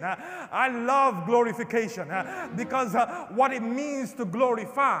glorification. I love glorification because what it means to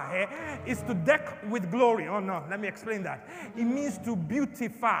glorify is to deck with glory. Oh no, let me explain that. It means to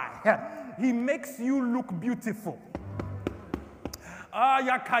beautify. He makes you look beautiful.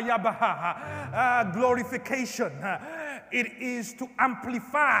 Glorification. It is to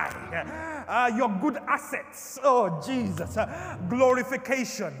amplify your good assets. Oh, Jesus.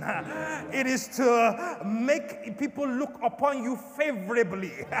 Glorification. It is to make people look upon you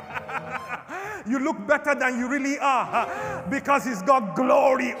favorably. You look better than you really are because he's got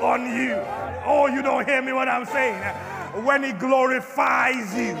glory on you. Oh, you don't hear me what I'm saying? When he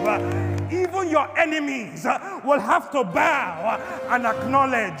glorifies you, even your enemies will have to bow and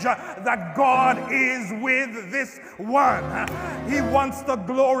acknowledge that God is with this one. He wants to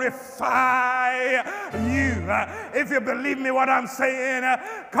glorify you. If you believe me what I'm saying,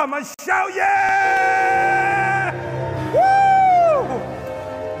 come and shout yeah! Woo!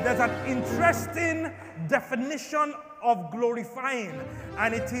 There's an interesting definition of glorifying,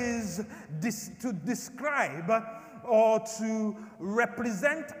 and it is to describe or to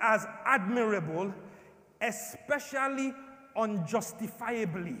represent as admirable, especially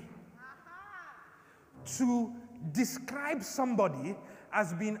unjustifiably. To describe somebody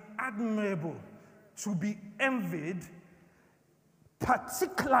as being admirable, to be envied,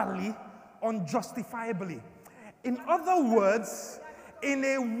 particularly unjustifiably. In other words, in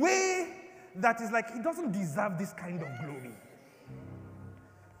a way that is like, he doesn't deserve this kind of glory.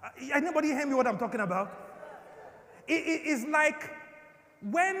 Anybody hear me what I'm talking about? It is like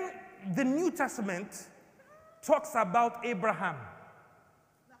when the New Testament talks about Abraham.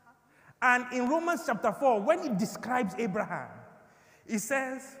 And in Romans chapter 4, when it describes Abraham, it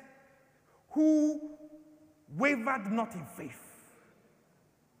says, who wavered not in faith,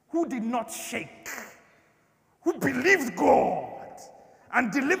 who did not shake, who believed God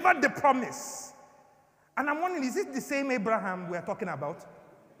and delivered the promise. And I'm wondering, is it the same Abraham we're talking about?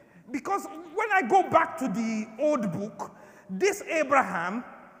 Because when I go back to the old book, this Abraham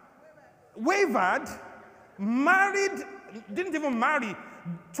wavered, married, didn't even marry,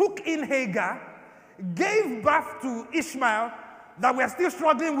 took in Hagar, gave birth to Ishmael that we're still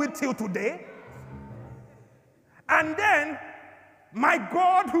struggling with till today. And then, my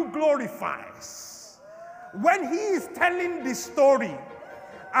God who glorifies, when he is telling the story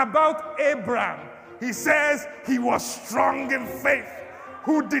about Abraham, he says he was strong in faith,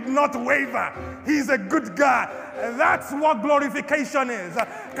 who did not waver. He's a good guy. That's what glorification is.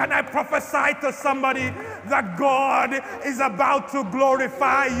 Can I prophesy to somebody that God is about to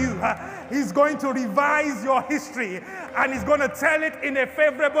glorify you? He's going to revise your history and he's going to tell it in a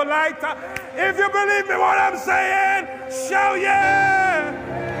favorable light. If you believe me what I'm saying, shout yeah!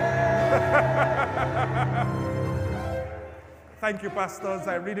 Thank you, pastors.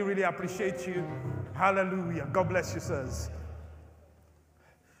 I really, really appreciate you. Hallelujah. God bless you, sirs.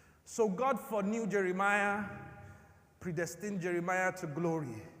 So God foreknew Jeremiah, predestined Jeremiah to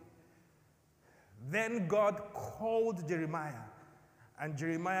glory. Then God called Jeremiah, and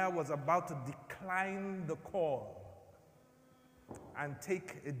Jeremiah was about to decline the call and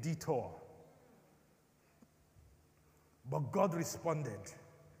take a detour. But God responded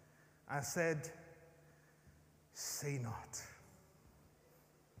and said, say not.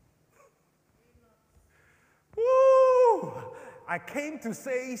 Woo! I came to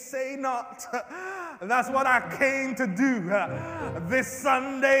say not. That's what I came to do this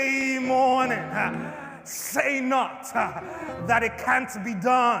Sunday morning. Say not that it can't be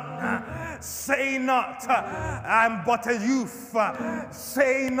done. Say not, I'm but a youth.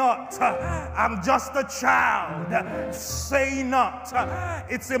 Say not, I'm just a child. Say not,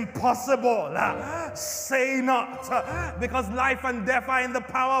 it's impossible. Say not, because life and death are in the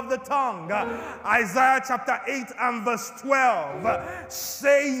power of the tongue. Isaiah chapter 8 and verse 12.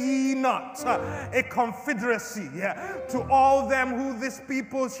 Say ye not a confederacy to all them who this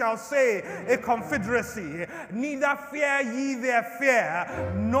people shall say a confederacy. Neither fear ye their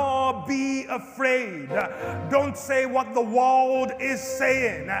fear, nor be afraid. Don't say what the world is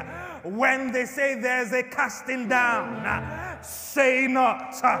saying. When they say there's a casting down, say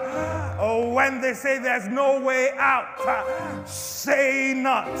not. When they say there's no way out, say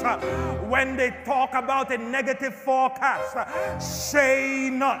not. When they talk about a negative forecast, say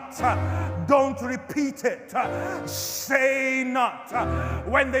not. Don't repeat it. Say not.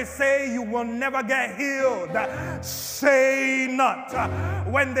 When they say you will never get healed, say not.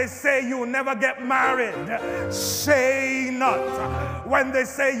 When they say you will never get married, say not. When they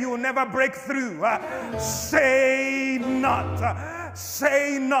say you will never break through, say not.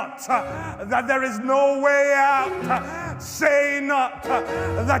 Say not that there is no way out. Say not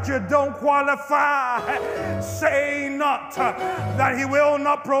that you don't qualify. Say not that he will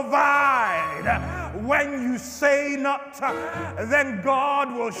not provide. When you say not, then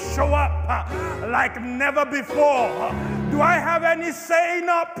God will show up like never before. Do I have any say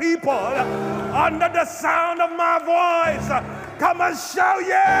not people under the sound of my voice? Come and shout,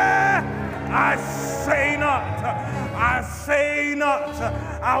 yeah! I say not. I say not.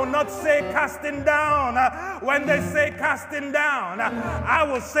 I will not say casting down. When they say casting down, I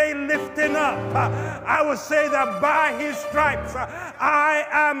will say lifting up. I will say that by his stripes I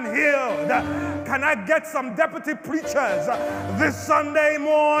am healed. Can I get some deputy preachers this Sunday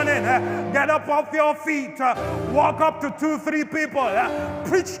morning? Get up off your feet. Walk up to 2-3 people.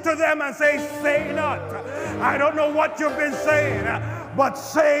 Preach to them and say not. I don't know what you've been saying, but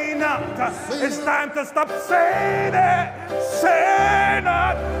say not. It's time to stop saying it. Say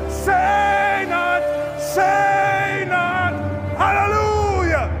not. Say not. Say not.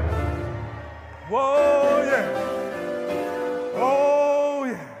 Hallelujah. Whoa, yeah. Oh,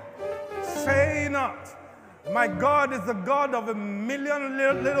 yeah. Say not. My God is the God of a million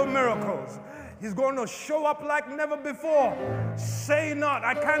little miracles. He's going to show up like never before. Say not,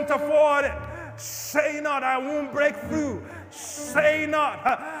 I can't afford it. Say not, I won't break through. Say not,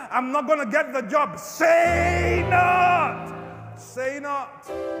 I'm not going to get the job. Say not. Say not.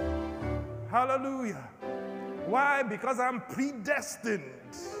 Hallelujah. Why? Because I'm predestined.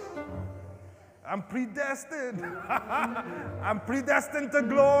 I'm predestined. I'm predestined to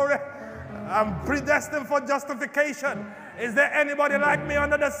glory. I'm predestined for justification. Is there anybody like me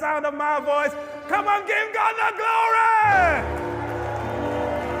under the sound of my voice? Come on, give God the glory.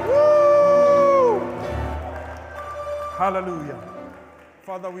 Woo! Hallelujah.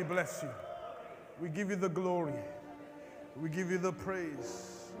 Father, we bless you. We give you the glory. We give you the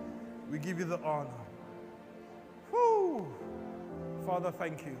praise. We give you the honor. Woo! Father,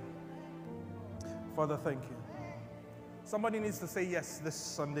 thank you. Father, thank you. Somebody needs to say yes this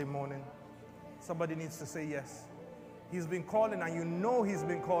Sunday morning. Somebody needs to say yes. He's been calling, and you know he's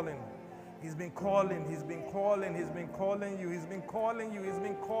been calling. He's been calling, he's been calling, he's been calling you, he's been calling you, he's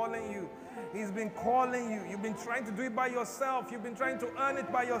been calling you, he's been calling you. You've been trying to do it by yourself. You've been trying to earn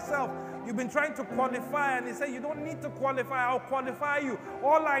it by yourself. You've been trying to qualify, and he said, you don't need to qualify, I'll qualify you.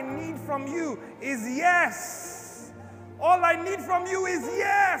 All I need from you is yes. All I need from you is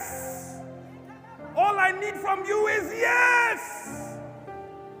yes. All I need from you is yes.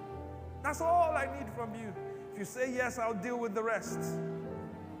 That's all I need from you. If you say yes, I'll deal with the rest.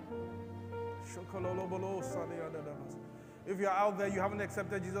 If you're out there, you haven't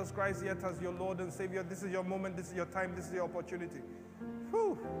accepted Jesus Christ yet as your Lord and Savior, this is your moment, this is your time, this is your opportunity.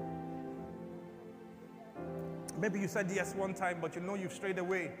 Whew. Maybe you said yes one time, but you know you've strayed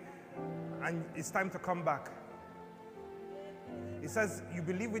away and it's time to come back. It says, you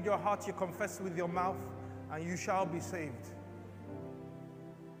believe with your heart, you confess with your mouth, and you shall be saved.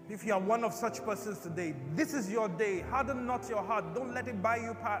 If you are one of such persons today, this is your day. Harden not your heart. Don't let it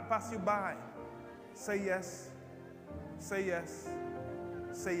pass you by. Say yes. Say yes.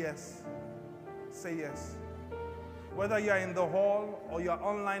 Say yes. Say yes. Whether you are in the hall or you are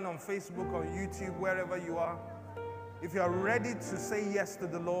online on Facebook or YouTube, wherever you are, if you are ready to say yes to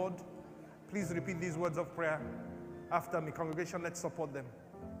the Lord, please repeat these words of prayer after me. Congregation, let's support them.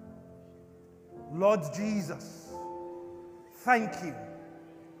 Lord Jesus, thank you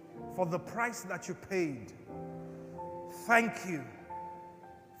for the price that you paid. Thank you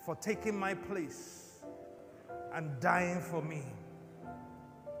for taking my place and dying for me.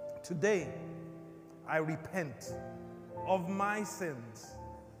 Today, I repent of my sins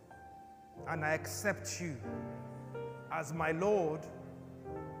and I accept you as my Lord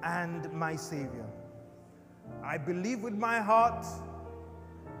and my Savior. I believe with my heart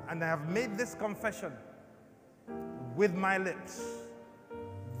and I have made this confession with my lips.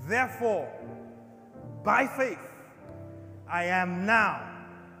 Therefore, by faith, I am now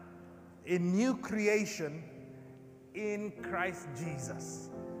a new creation in Christ Jesus.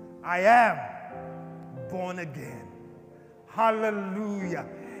 I am born again. Hallelujah.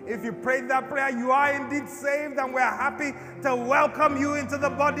 If you prayed that prayer, you are indeed saved, and we're happy to welcome you into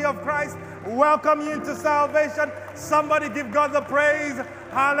the body of Christ, welcome you into salvation. Somebody give God the praise.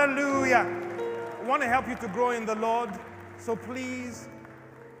 Hallelujah. I want to help you to grow in the Lord, so please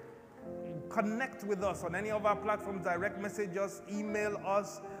connect with us on any of our platforms, direct message us, email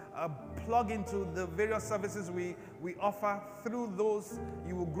us, plug into the various services we offer. Through those,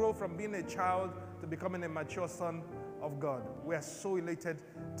 you will grow from being a child to becoming a mature son of God. We are so elated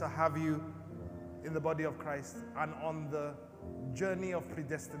to have you in the body of Christ and on the journey of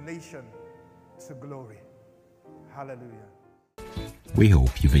predestination to glory. Hallelujah. We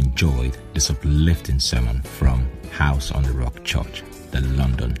hope you've enjoyed this uplifting sermon from House on the Rock Church, the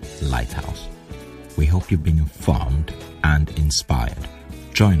London Lighthouse. We hope you've been informed and inspired.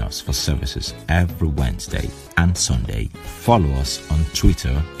 Join us for services every Wednesday and Sunday. Follow us on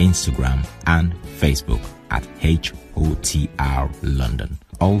Twitter, Instagram, and Facebook at HOTR London.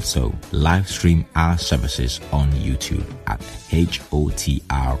 Also, live stream our services on YouTube at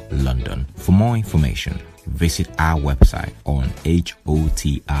HOTR London. For more information, visit our website on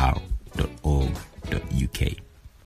hotr.org.uk.